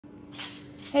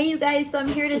Hey you guys, so I'm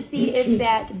here to see if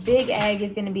that big egg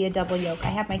is going to be a double yolk. I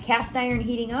have my cast iron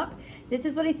heating up. This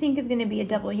is what I think is going to be a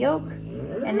double yolk,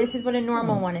 and this is what a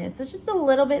normal one is. So it's just a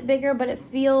little bit bigger, but it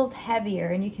feels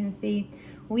heavier. And you can see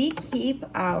we keep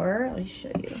our, let me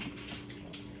show you.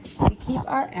 We keep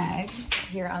our eggs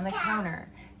here on the counter.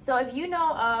 So if you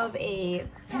know of a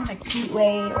kind of a cute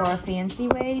way or a fancy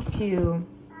way to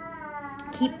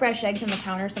keep fresh eggs on the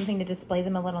counter, something to display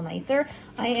them a little nicer,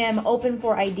 I am open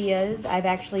for ideas. I've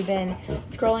actually been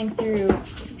scrolling through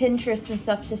Pinterest and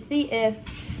stuff to see if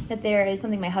that there is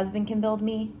something my husband can build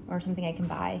me or something I can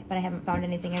buy, but I haven't found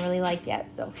anything I really like yet.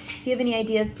 So if you have any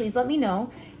ideas, please let me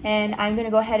know. And I'm gonna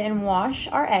go ahead and wash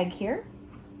our egg here.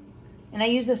 And I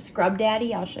use a Scrub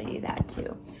Daddy, I'll show you that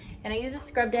too. And I use a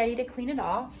Scrub Daddy to clean it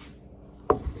off.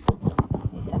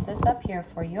 Let me set this up here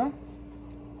for you.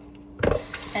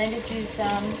 And I just use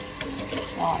some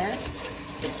water, and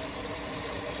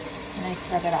I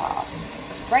scrub it off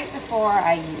right before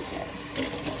I use it.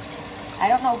 I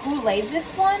don't know who laid this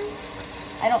one.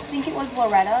 I don't think it was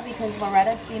Loretta, because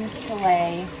Loretta seems to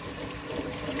lay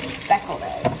speckled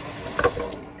eggs.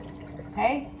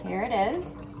 Okay, here it is.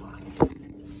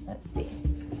 Let's see.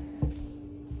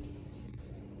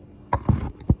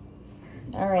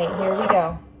 All right, here we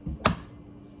go.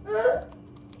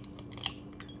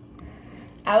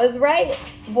 I was right.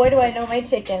 Boy, do I know my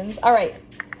chickens. All right,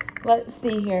 let's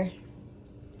see here.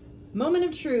 Moment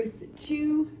of truth,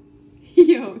 2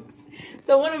 yolks.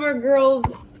 So one of our girls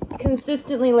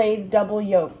consistently lays double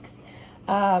yolks.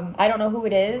 I don't know who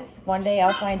it is. One day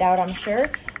I'll find out, I'm sure.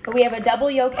 But we have a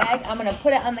double yolk egg. I'm gonna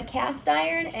put it on the cast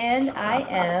iron, and I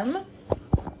am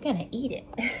gonna eat it.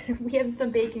 We have some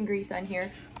bacon grease on here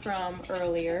from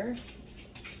earlier.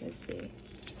 Let's see.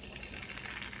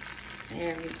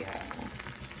 There we go.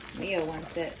 Leo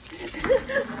wants it.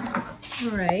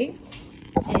 All right,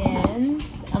 and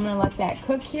I'm gonna let that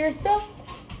cook here. So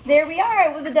there we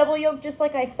are. It was a double yolk just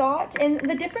like I thought. And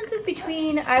the differences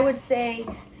between, I would say,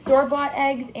 store-bought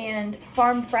eggs and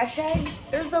farm fresh eggs,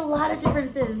 there's a lot of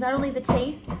differences. Not only the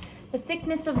taste, the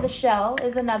thickness of the shell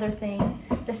is another thing.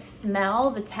 The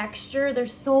smell, the texture,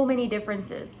 there's so many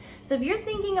differences. So if you're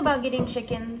thinking about getting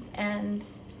chickens, and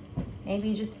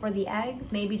maybe just for the eggs,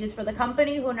 maybe just for the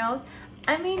company, who knows?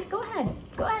 I mean, go ahead,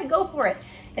 go for it.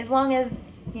 As long as,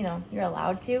 you know, you're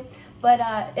allowed to. But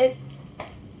it's, I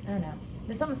don't know,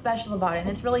 there's something special about it. And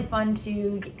it's really fun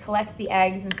to collect the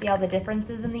eggs and see all the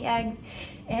differences in the eggs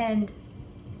and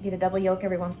get a double yolk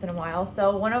every once in a while.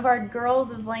 So one of our girls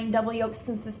is laying double yolks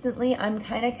consistently. I'm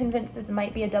kind of convinced this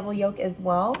might be a double yolk as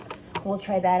well. We'll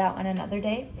try that out on another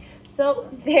day. So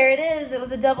there it is. It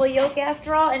was a double yolk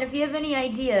after all. And if you have any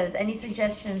ideas, any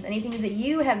suggestions, anything that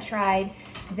you have tried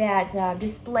that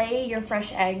display your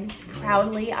fresh eggs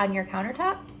proudly on your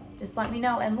countertop, just let me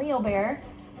know. And Leo Bear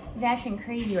is acting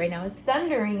crazy right now. It's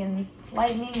thundering and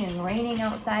lightning and raining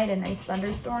outside, a nice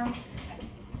thunderstorm.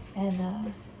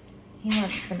 And he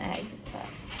wants some eggs,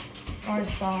 or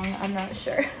a song, I'm not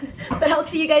sure. But I'll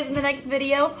see you guys in the next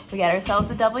video. We got ourselves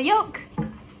a double yolk.